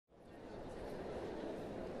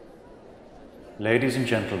Ladies and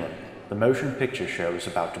gentlemen, the motion picture show is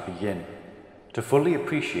about to begin. To fully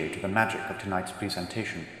appreciate the magic of tonight's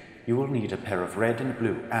presentation, you will need a pair of red and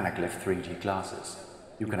blue anaglyph 3D glasses.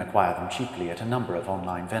 You can acquire them cheaply at a number of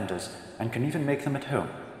online vendors and can even make them at home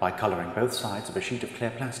by coloring both sides of a sheet of clear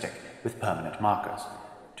plastic with permanent markers.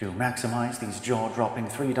 To maximize these jaw-dropping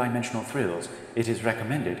three-dimensional thrills, it is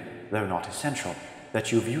recommended, though not essential,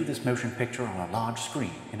 that you view this motion picture on a large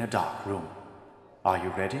screen in a dark room. Are you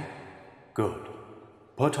ready? Good.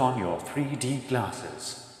 Put on your 3D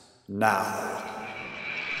glasses. Now.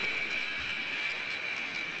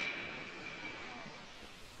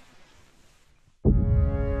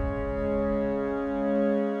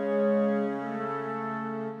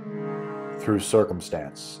 Through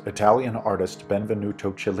circumstance, Italian artist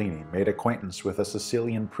Benvenuto Cellini made acquaintance with a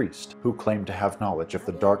Sicilian priest who claimed to have knowledge of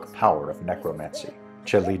the dark power of necromancy.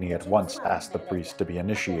 Cellini at once asked the priest to be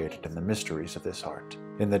initiated in the mysteries of this art.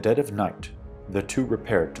 In the dead of night, the two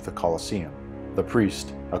repaired to the Colosseum. The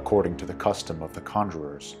priest, according to the custom of the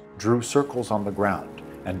conjurers, drew circles on the ground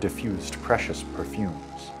and diffused precious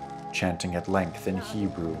perfumes. Chanting at length in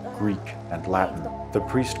Hebrew, Greek, and Latin, the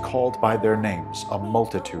priest called by their names a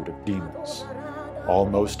multitude of demons.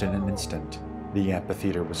 Almost in an instant, the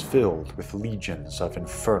amphitheater was filled with legions of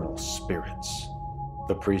infernal spirits.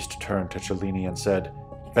 The priest turned to Cellini and said,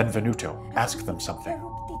 "Benvenuto, ask them something."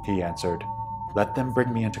 He answered, "Let them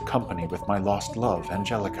bring me into company with my lost love,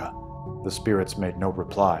 Angelica." The spirits made no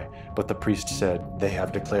reply, but the priest said, "They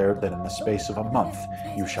have declared that in the space of a month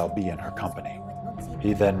you shall be in her company."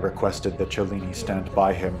 He then requested that Cellini stand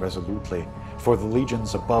by him resolutely, for the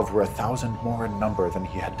legions above were 1,000 more in number than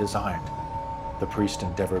he had designed. The priest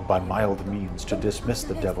endeavored by mild means to dismiss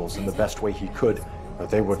the devils in the best way he could, but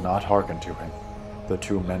they would not hearken to him. The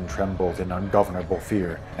two men trembled in ungovernable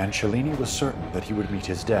fear, and Cellini was certain that he would meet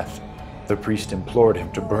his death. The priest implored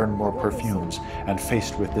him to burn more perfumes, and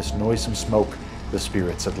faced with this noisome smoke, the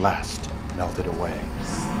spirits at last melted away.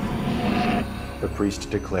 The priest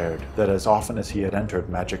declared that as often as he had entered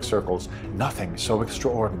magic circles, nothing so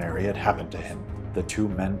extraordinary had happened to him. The two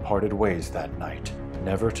men parted ways that night,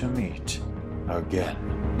 never to meet again.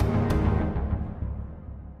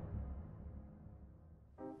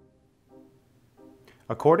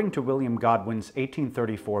 According to William Godwin's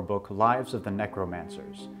 1834 book, Lives of the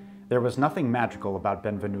Necromancers, there was nothing magical about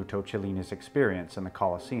Benvenuto Cellini's experience in the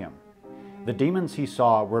Colosseum. The demons he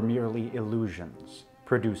saw were merely illusions,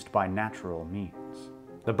 produced by natural means.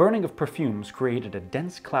 The burning of perfumes created a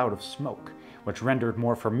dense cloud of smoke, which rendered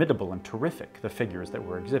more formidable and terrific the figures that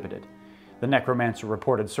were exhibited. The necromancer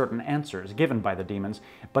reported certain answers given by the demons,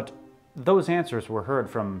 but those answers were heard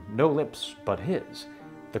from no lips but his,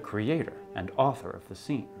 the creator and author of the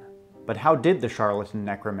scene. But how did the charlatan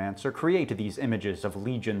necromancer create these images of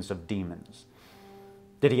legions of demons?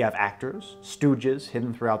 Did he have actors, stooges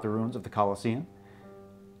hidden throughout the ruins of the Colosseum?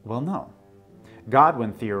 Well, no.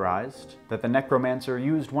 Godwin theorized that the necromancer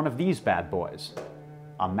used one of these bad boys,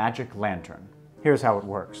 a magic lantern. Here's how it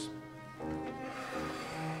works.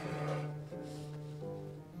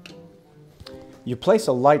 You place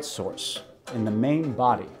a light source in the main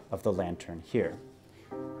body of the lantern here,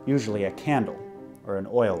 usually a candle or an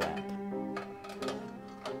oil lamp.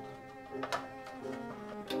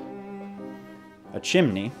 A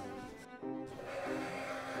chimney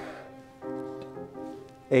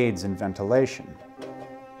aids in ventilation.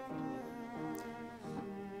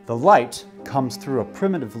 The light comes through a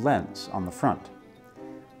primitive lens on the front.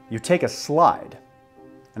 You take a slide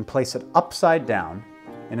and place it upside down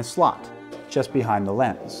in a slot just behind the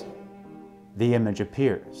lens. The image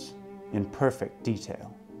appears in perfect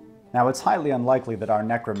detail. Now, it's highly unlikely that our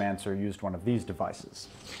necromancer used one of these devices.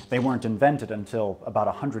 They weren't invented until about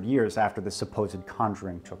 100 years after the supposed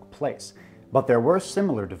conjuring took place. But there were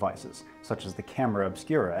similar devices, such as the camera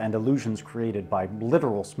obscura and illusions created by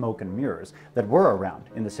literal smoke and mirrors that were around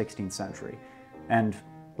in the 16th century. And,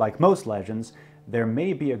 like most legends, there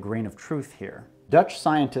may be a grain of truth here. Dutch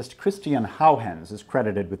scientist Christian Houghton is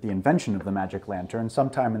credited with the invention of the magic lantern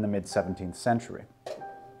sometime in the mid-17th century.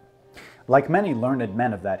 Like many learned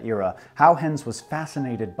men of that era, Houghton was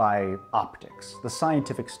fascinated by optics, the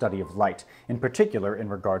scientific study of light, in particular in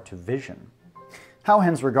regard to vision.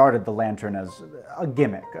 Houghton regarded the lantern as a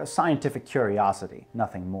gimmick, a scientific curiosity,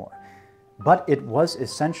 nothing more. But it was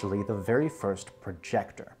essentially the very first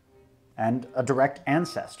projector, and a direct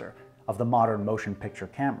ancestor of the modern motion picture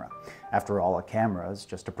camera. After all, a camera is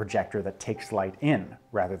just a projector that takes light in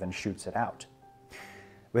rather than shoots it out.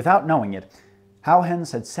 Without knowing it, Houghton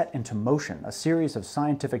had set into motion a series of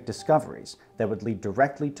scientific discoveries that would lead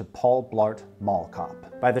directly to Paul Blart Mall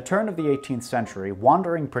Cop. By the turn of the 18th century,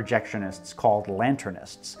 wandering projectionists called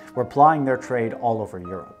lanternists were plying their trade all over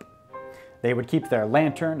Europe. They would keep their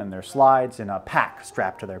lantern and their slides in a pack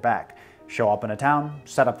strapped to their back, show up in a town,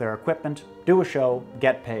 set up their equipment, do a show,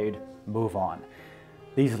 get paid, move on.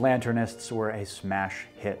 These lanternists were a smash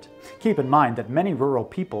hit. Keep in mind that many rural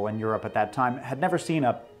people in Europe at that time had never seen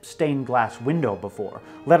a stained glass window before,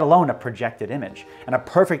 let alone a projected image, and a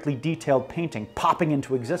perfectly detailed painting popping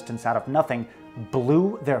into existence out of nothing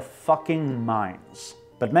blew their fucking minds.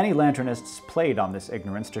 But many lanternists played on this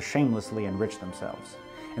ignorance to shamelessly enrich themselves.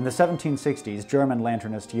 In the 1760s, German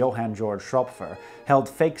lanternist Johann Georg Schropfer held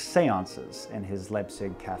fake seances in his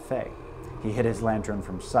Leipzig cafe. He hid his lantern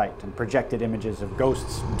from sight and projected images of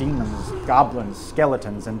ghosts, demons, goblins,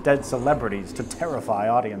 skeletons, and dead celebrities to terrify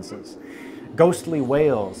audiences. Ghostly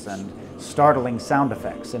wails and startling sound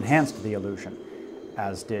effects enhanced the illusion,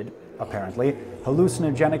 as did, apparently,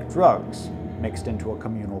 hallucinogenic drugs mixed into a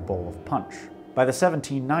communal bowl of punch. By the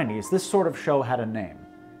 1790s, this sort of show had a name: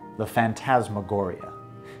 the Phantasmagoria.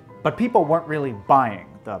 But people weren't really buying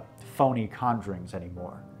the phony conjurings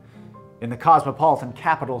anymore. In the cosmopolitan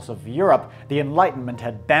capitals of Europe, the Enlightenment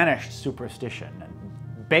had banished superstition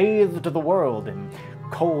and bathed the world in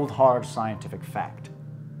cold, hard scientific fact.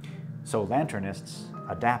 So lanternists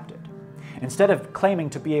adapted. Instead of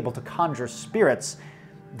claiming to be able to conjure spirits,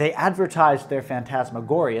 they advertised their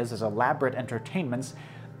phantasmagorias as elaborate entertainments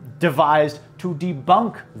devised to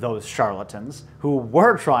debunk those charlatans who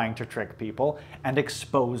were trying to trick people and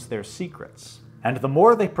expose their secrets. And the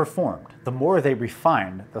more they performed, the more they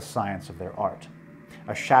refined the science of their art.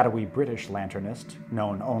 A shadowy British lanternist,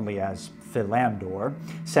 known only as Philandor,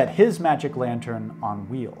 set his magic lantern on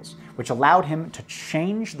wheels, which allowed him to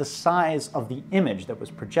change the size of the image that was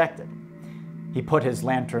projected. He put his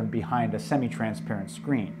lantern behind a semi-transparent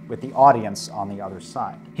screen, with the audience on the other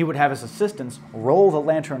side. He would have his assistants roll the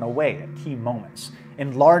lantern away at key moments,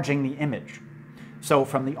 enlarging the image. So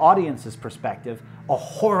from the audience's perspective, a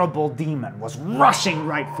horrible demon was rushing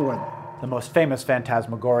right for them. The most famous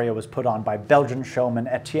phantasmagoria was put on by Belgian showman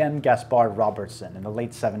Etienne Gaspard Robertson in the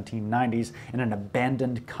late 1790s in an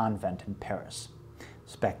abandoned convent in Paris.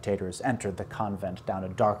 Spectators entered the convent down a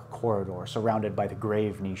dark corridor surrounded by the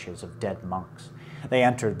grave niches of dead monks. They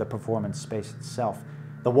entered the performance space itself.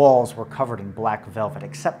 The walls were covered in black velvet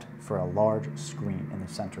except for a large screen in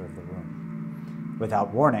the center of the room.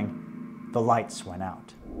 Without warning, the lights went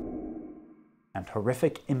out, and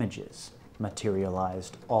horrific images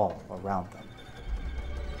materialized all around them.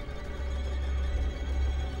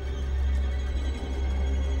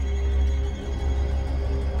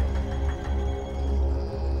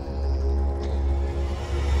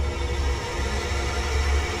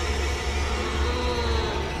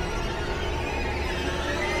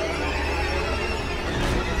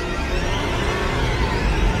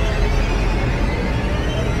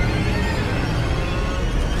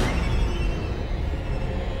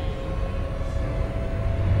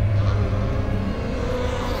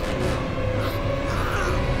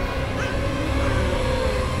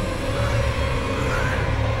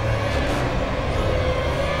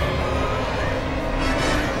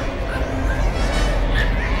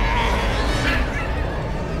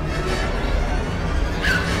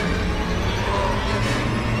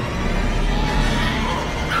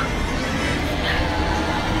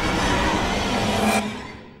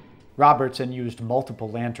 Robertson used multiple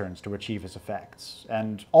lanterns to achieve his effects,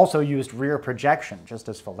 and also used rear projection, just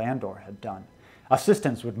as Philandor had done.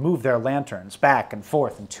 Assistants would move their lanterns back and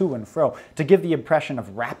forth and to and fro to give the impression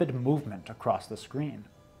of rapid movement across the screen.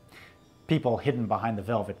 People hidden behind the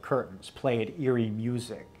velvet curtains played eerie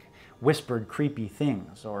music, whispered creepy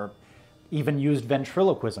things, or even used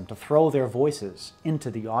ventriloquism to throw their voices into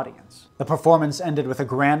the audience. The performance ended with a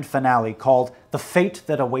grand finale called The Fate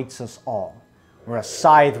That Awaits Us All, where a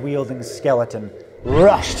scythe-wielding skeleton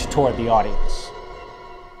rushed toward the audience.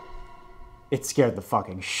 It scared the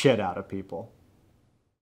fucking shit out of people.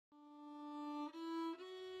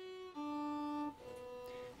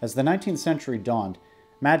 As the 19th century dawned,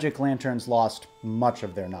 magic lanterns lost much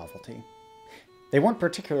of their novelty. They weren't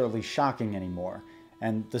particularly shocking anymore,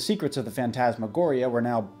 and the secrets of the Phantasmagoria were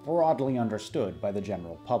now broadly understood by the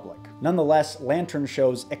general public. Nonetheless, lantern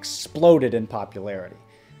shows exploded in popularity.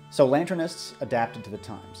 So lanternists adapted to the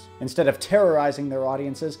times. Instead of terrorizing their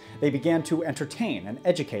audiences, they began to entertain and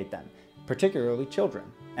educate them, particularly children.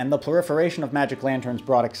 And the proliferation of magic lanterns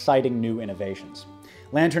brought exciting new innovations.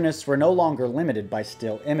 Lanternists were no longer limited by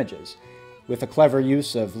still images. With the clever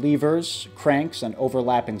use of levers, cranks, and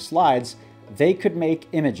overlapping slides, they could make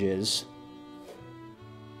images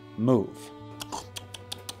move.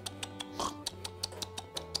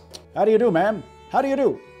 How do you do, ma'am? How do you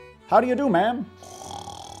do? How do you do, ma'am?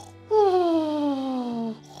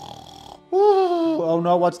 Oh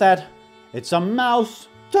no, what's that? It's a mouse.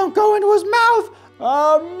 Don't go into his mouth.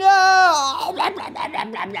 Oh no!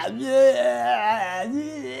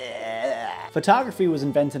 Photography was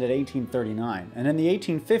invented in 1839, and in the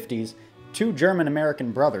 1850s, two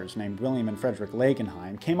German-American brothers named William and Frederick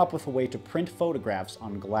Langenheim came up with a way to print photographs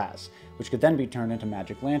on glass, which could then be turned into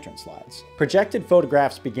magic lantern slides. Projected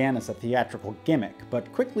photographs began as a theatrical gimmick, but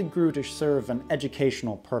quickly grew to serve an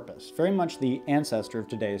educational purpose, very much the ancestor of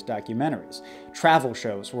today's documentaries. Travel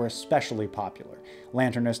shows were especially popular.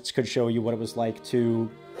 Lanternists could show you what it was like to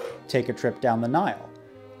take a trip down the Nile,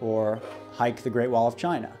 or hike the Great Wall of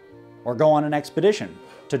China, or go on an expedition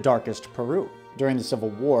to darkest Peru. During the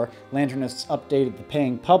Civil War, lanternists updated the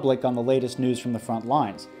paying public on the latest news from the front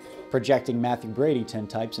lines, projecting Matthew Brady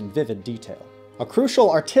tintypes in vivid detail. A crucial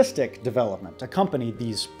artistic development accompanied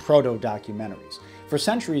these proto-documentaries. For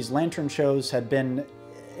centuries, lantern shows had been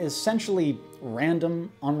essentially random,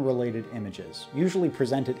 unrelated images, usually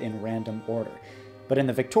presented in random order. But in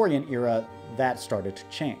the Victorian era, that started to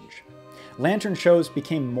change. Lantern shows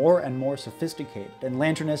became more and more sophisticated, and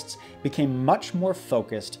lanternists became much more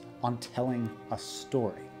focused on telling a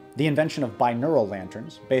story. The invention of binaural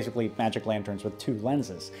lanterns, basically magic lanterns with two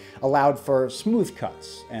lenses, allowed for smooth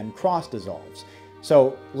cuts and cross dissolves,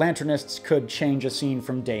 so lanternists could change a scene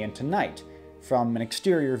from day into night, from an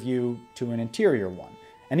exterior view to an interior one,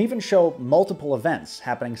 and even show multiple events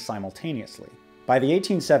happening simultaneously. By the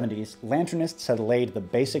 1870s, lanternists had laid the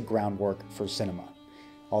basic groundwork for cinema.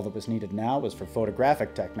 All that was needed now was for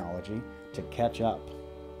photographic technology to catch up.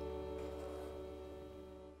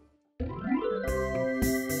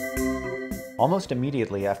 Almost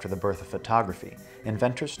immediately after the birth of photography,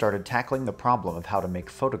 inventors started tackling the problem of how to make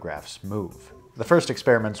photographs move. The first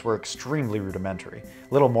experiments were extremely rudimentary,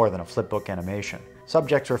 little more than a flipbook animation.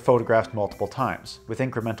 Subjects were photographed multiple times, with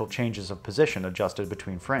incremental changes of position adjusted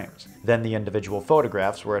between frames. Then the individual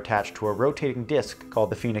photographs were attached to a rotating disc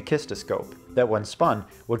called the phenakistoscope, that when spun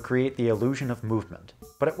would create the illusion of movement.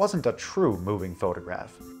 But it wasn't a true moving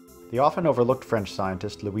photograph. The often overlooked French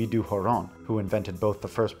scientist Louis du Houghton, who invented both the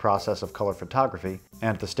first process of color photography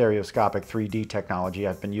and the stereoscopic 3D technology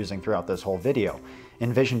I've been using throughout this whole video,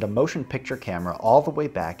 envisioned a motion picture camera all the way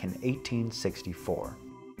back in 1864.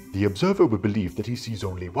 The observer will believe that he sees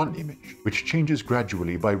only one image, which changes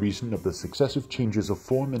gradually by reason of the successive changes of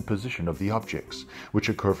form and position of the objects, which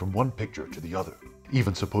occur from one picture to the other,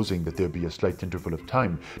 even supposing that there be a slight interval of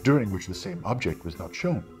time during which the same object was not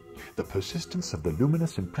shown. The persistence of the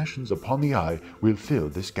luminous impressions upon the eye will fill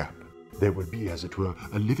this gap. There will be, as it were,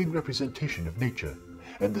 a living representation of nature,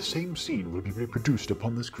 and the same scene will be reproduced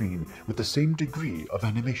upon the screen with the same degree of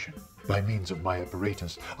animation. By means of my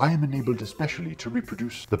apparatus, I am enabled especially to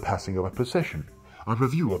reproduce the passing of a procession, a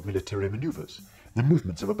review of military maneuvers, the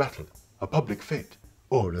movements of a battle, a public fete,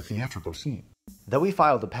 or a theatrical scene. Though he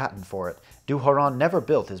filed a patent for it, du Houghton never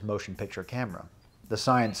built his motion picture camera. The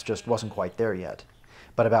science just wasn't quite there yet.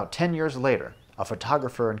 But about 10 years later, a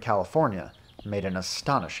photographer in California made an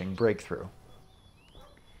astonishing breakthrough.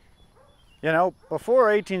 You know, before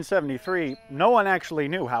 1873, no one actually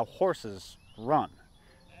knew how horses run.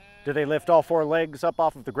 Do they lift all four legs up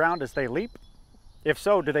off of the ground as they leap? If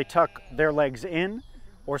so, do they tuck their legs in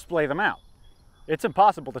or splay them out? It's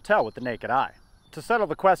impossible to tell with the naked eye. To settle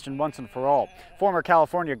the question once and for all, former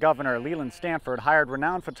California Governor Leland Stanford hired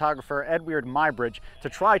renowned photographer Edward Muybridge to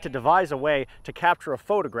try to devise a way to capture a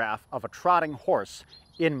photograph of a trotting horse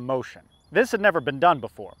in motion. This had never been done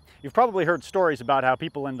before. You've probably heard stories about how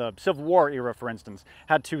people in the Civil War era, for instance,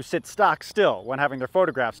 had to sit stock still when having their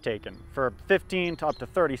photographs taken for 15 to up to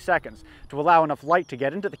 30 seconds to allow enough light to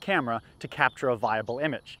get into the camera to capture a viable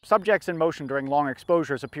image. Subjects in motion during long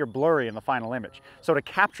exposures appear blurry in the final image, so to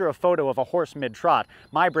capture a photo of a horse mid-trot,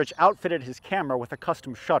 Muybridge outfitted his camera with a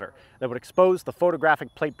custom shutter that would expose the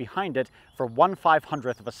photographic plate behind it for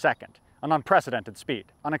 1/500th of a second. An unprecedented speed.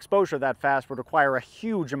 An exposure that fast would require a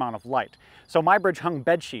huge amount of light, so Muybridge hung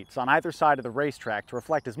bed sheets on either side of the racetrack to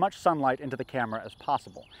reflect as much sunlight into the camera as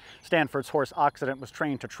possible. Stanford's horse Occident was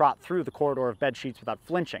trained to trot through the corridor of bed sheets without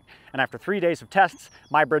flinching, and after 3 days of tests,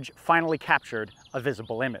 Muybridge finally captured a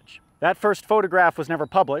visible image. That first photograph was never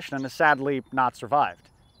published and has sadly not survived.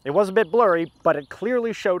 It was a bit blurry, but it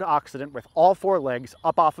clearly showed Occident with all four legs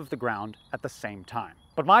up off of the ground at the same time.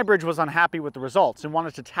 But Muybridge was unhappy with the results and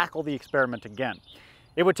wanted to tackle the experiment again.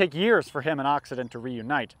 It would take years for him and Occident to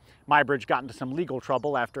reunite. Muybridge got into some legal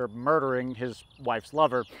trouble after murdering his wife's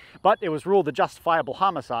lover, but it was ruled a justifiable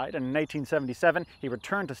homicide, and in 1877 he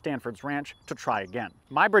returned to Stanford's ranch to try again.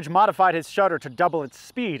 Muybridge modified his shutter to double its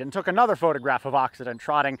speed and took another photograph of Occident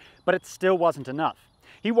trotting, but it still wasn't enough.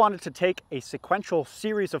 He wanted to take a sequential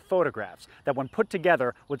series of photographs that, when put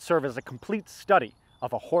together, would serve as a complete study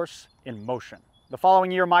of a horse in motion. The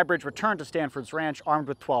following year, Muybridge returned to Stanford's ranch armed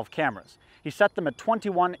with 12 cameras. He set them at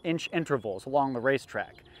 21-inch intervals along the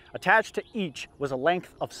racetrack. Attached to each was a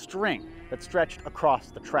length of string that stretched across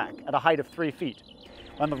the track at a height of 3 feet.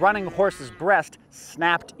 When the running horse's breast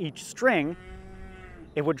snapped each string,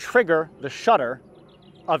 it would trigger the shutter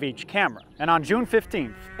of each camera. And on June 15,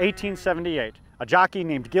 1878, a jockey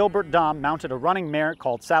named Gilbert Dom mounted a running mare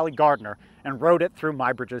called Sally Gardner and rode it through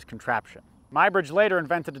Muybridge's contraption. Muybridge later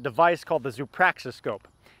invented a device called the zoopraxiscope,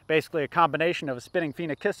 basically a combination of a spinning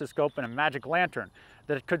phenakistoscope and a magic lantern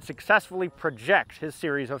that could successfully project his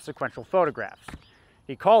series of sequential photographs.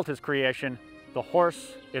 He called his creation the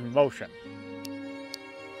horse in motion.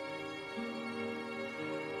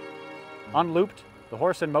 Unlooped, the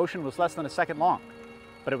horse in motion was less than a second long,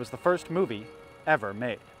 but it was the first movie ever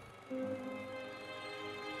made.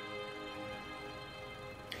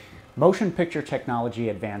 Motion picture technology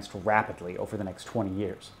advanced rapidly over the next 20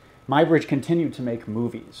 years. Muybridge continued to make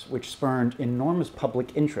movies, which spurned enormous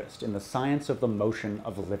public interest in the science of the motion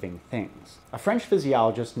of living things. A French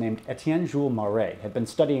physiologist named Etienne-Jules Marey had been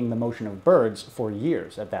studying the motion of birds for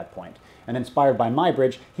years at that point, and inspired by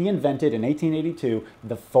Muybridge, he invented in 1882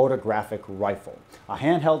 the photographic rifle, a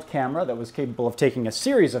handheld camera that was capable of taking a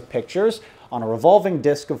series of pictures on a revolving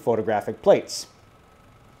disc of photographic plates.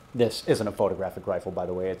 This isn't a photographic rifle, by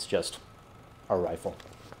the way, it's just a rifle.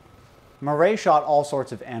 Marey shot all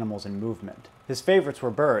sorts of animals in movement. His favorites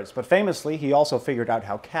were birds, but famously he also figured out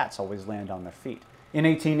how cats always land on their feet. In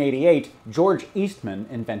 1888, George Eastman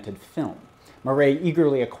invented film. Marey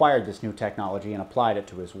eagerly acquired this new technology and applied it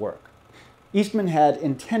to his work. Eastman had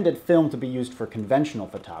intended film to be used for conventional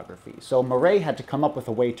photography, so Marey had to come up with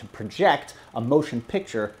a way to project a motion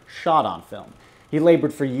picture shot on film. He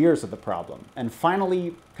labored for years at the problem, and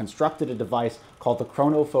finally constructed a device called the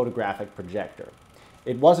chronophotographic projector.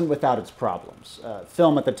 It wasn't without its problems.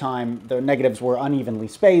 Film at the time, the negatives were unevenly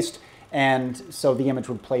spaced, and so the image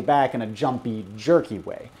would play back in a jumpy, jerky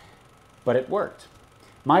way. But it worked.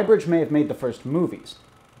 Muybridge may have made the first movies,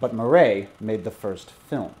 but Marey made the first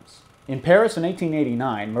films. In Paris in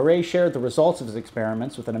 1889, Marey shared the results of his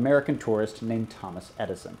experiments with an American tourist named Thomas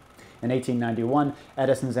Edison. In 1891,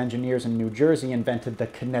 Edison's engineers in New Jersey invented the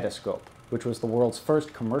kinetoscope, which was the world's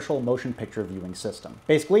first commercial motion picture viewing system.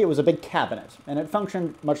 Basically, it was a big cabinet, and it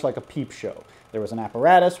functioned much like a peep show. There was an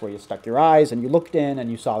apparatus where you stuck your eyes and you looked in and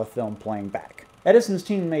you saw the film playing back. Edison's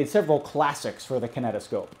team made several classics for the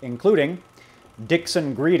kinetoscope, including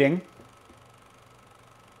Dixon Greeting,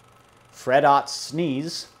 Fred Ott's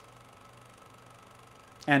Sneeze,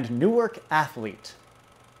 and Newark Athlete.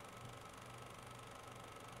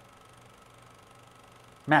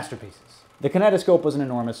 Masterpieces. The kinetoscope was an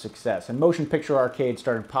enormous success, and motion picture arcades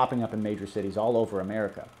started popping up in major cities all over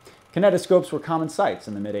America. Kinetoscopes were common sights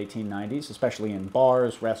in the mid-1890s, especially in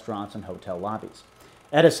bars, restaurants, and hotel lobbies.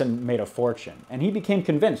 Edison made a fortune, and he became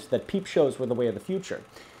convinced that peep shows were the way of the future,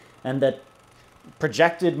 and that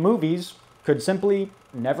projected movies could simply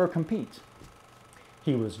never compete.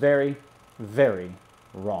 He was very, very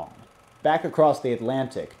wrong. Back across the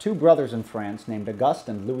Atlantic, two brothers in France named Auguste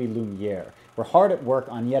and Louis Lumière were hard at work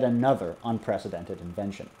on yet another unprecedented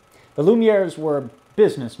invention. The Lumières were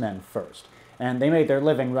businessmen first, and they made their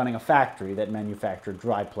living running a factory that manufactured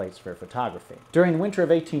dry plates for photography. During the winter of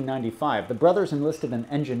 1895, the brothers enlisted an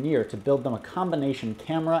engineer to build them a combination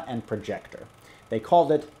camera and projector. They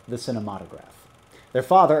called it the cinematograph. Their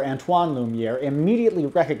father, Antoine Lumière, immediately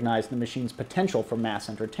recognized the machine's potential for mass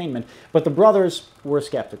entertainment, but the brothers were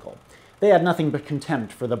skeptical. They had nothing but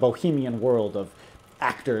contempt for the bohemian world of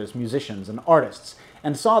actors, musicians, and artists,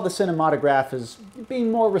 and saw the cinematograph as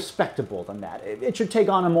being more respectable than that. It should take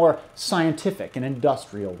on a more scientific and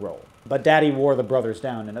industrial role. But Daddy wore the brothers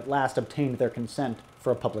down and at last obtained their consent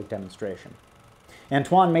for a public demonstration.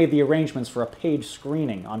 Antoine made the arrangements for a paid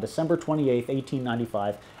screening on December 28,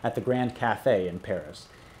 1895 at the Grand Café in Paris.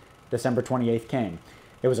 December 28th came.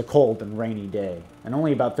 It was a cold and rainy day, and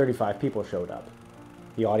only about 35 people showed up.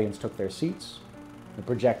 The audience took their seats, the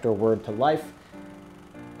projector whirred to life,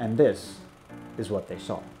 and this is what they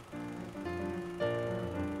saw.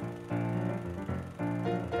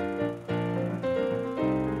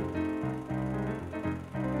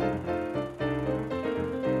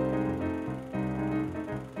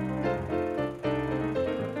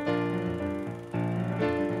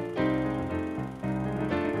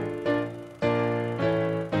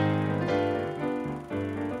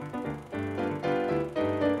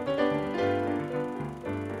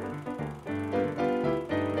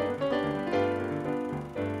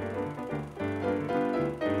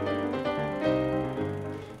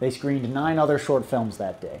 They screened 9 other short films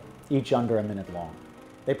that day, each under a minute long.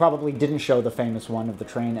 They probably didn't show the famous one of the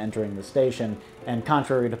train entering the station, and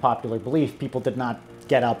contrary to popular belief, people did not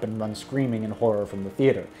get up and run screaming in horror from the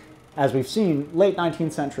theater. As we've seen, late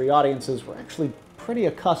 19th century audiences were actually pretty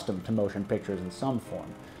accustomed to motion pictures in some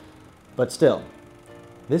form. But still,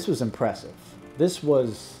 this was impressive. This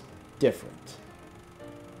was different.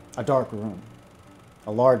 A dark room,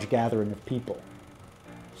 a large gathering of people,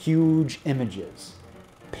 huge images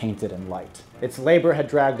painted in light. Its labor had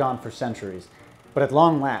dragged on for centuries, but at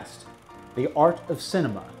long last, the art of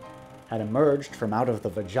cinema had emerged from out of the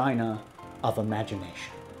vagina of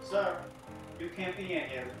imagination. Sir, you can't be in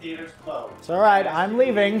here. The theater's closed. It's all right, I'm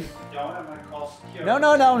leaving. If you don't, I'm gonna call security.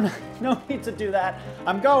 No need to do that.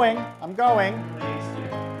 I'm going. Please do.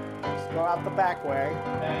 Just go out the back way.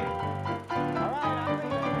 Thank you. All right, I'm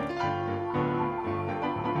leaving.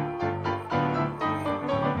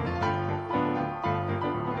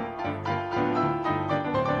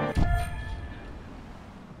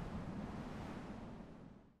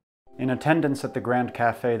 In attendance at the Grand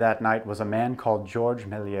Café that night was a man called Georges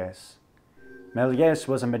Méliès. Méliès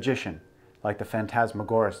was a magician, like the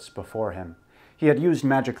phantasmagorists before him. He had used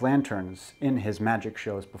magic lanterns in his magic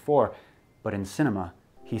shows before, but in cinema,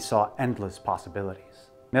 he saw endless possibilities.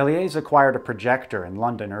 Méliès acquired a projector in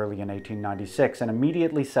London early in 1896 and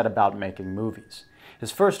immediately set about making movies.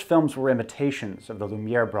 His first films were imitations of the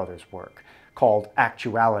Lumière brothers' work, called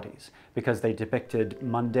actualities, because they depicted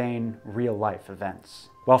mundane, real-life events.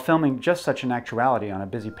 While filming just such an actuality on a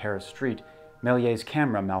busy Paris street, Méliès'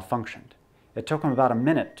 camera malfunctioned. It took him about a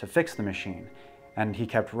minute to fix the machine, and he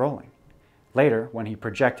kept rolling. Later, when he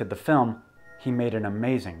projected the film, he made an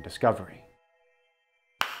amazing discovery.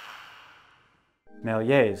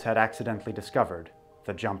 Méliès had accidentally discovered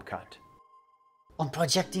the jump cut. On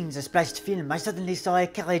projecting the spliced film, I suddenly saw a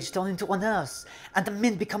carriage turn into a nurse, and the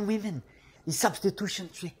men become women. The substitution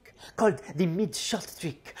trick, called the mid-shot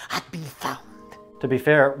trick, had been found. To be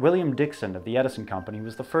fair, William Dixon of the Edison Company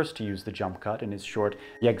was the first to use the jump cut in his short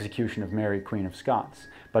The Execution of Mary, Queen of Scots,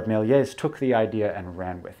 but Méliès took the idea and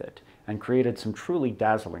ran with it, and created some truly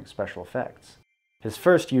dazzling special effects. His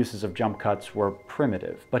first uses of jump cuts were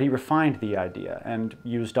primitive, but he refined the idea and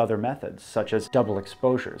used other methods, such as double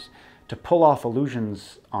exposures, to pull off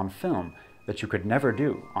illusions on film that you could never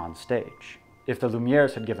do on stage. If the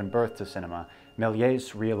Lumières had given birth to cinema,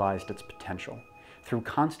 Méliès realized its potential. Through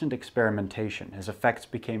constant experimentation, his effects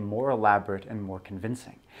became more elaborate and more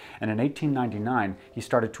convincing, and in 1899 he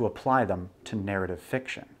started to apply them to narrative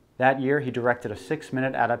fiction. That year he directed a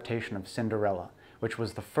 6-minute adaptation of Cinderella, which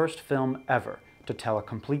was the first film ever to tell a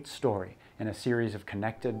complete story in a series of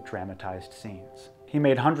connected, dramatized scenes. He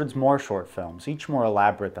made hundreds more short films, each more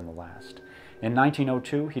elaborate than the last. In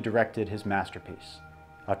 1902 he directed his masterpiece,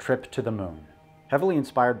 A Trip to the Moon. Heavily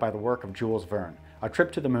inspired by the work of Jules Verne, A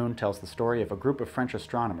Trip to the Moon tells the story of a group of French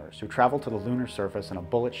astronomers who travel to the lunar surface in a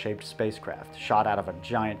bullet-shaped spacecraft shot out of a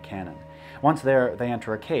giant cannon. Once there, they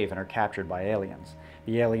enter a cave and are captured by aliens.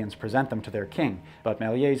 The aliens present them to their king, but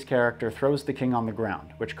Méliès' character throws the king on the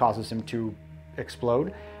ground, which causes him to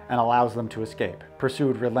explode and allows them to escape,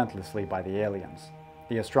 pursued relentlessly by the aliens.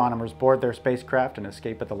 The astronomers board their spacecraft and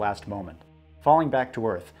escape at the last moment. Falling back to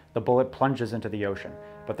Earth, the bullet plunges into the ocean,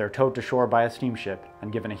 but they're towed to shore by a steamship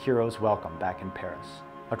and given a hero's welcome back in Paris.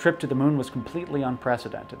 A Trip to the Moon was completely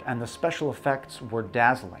unprecedented, and the special effects were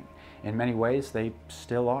dazzling. In many ways, they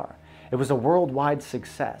still are. It was a worldwide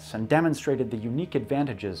success and demonstrated the unique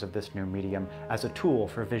advantages of this new medium as a tool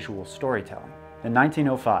for visual storytelling. In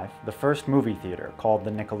 1905, the first movie theater, called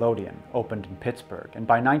the Nickelodeon, opened in Pittsburgh, and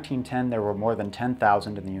by 1910 there were more than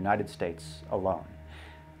 10,000 in the United States alone.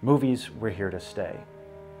 Movies were here to stay,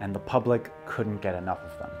 and the public couldn't get enough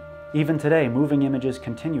of them. Even today, moving images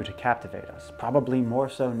continue to captivate us, probably more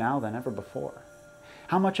so now than ever before.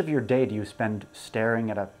 How much of your day do you spend staring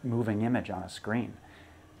at a moving image on a screen?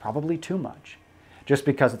 Probably too much. Just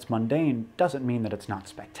because it's mundane doesn't mean that it's not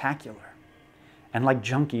spectacular. And like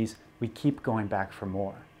junkies, we keep going back for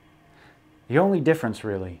more. The only difference,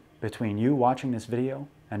 really, between you watching this video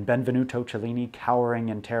and Benvenuto Cellini cowering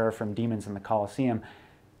in terror from demons in the Colosseum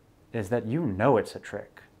is that you know it's a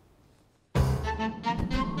trick.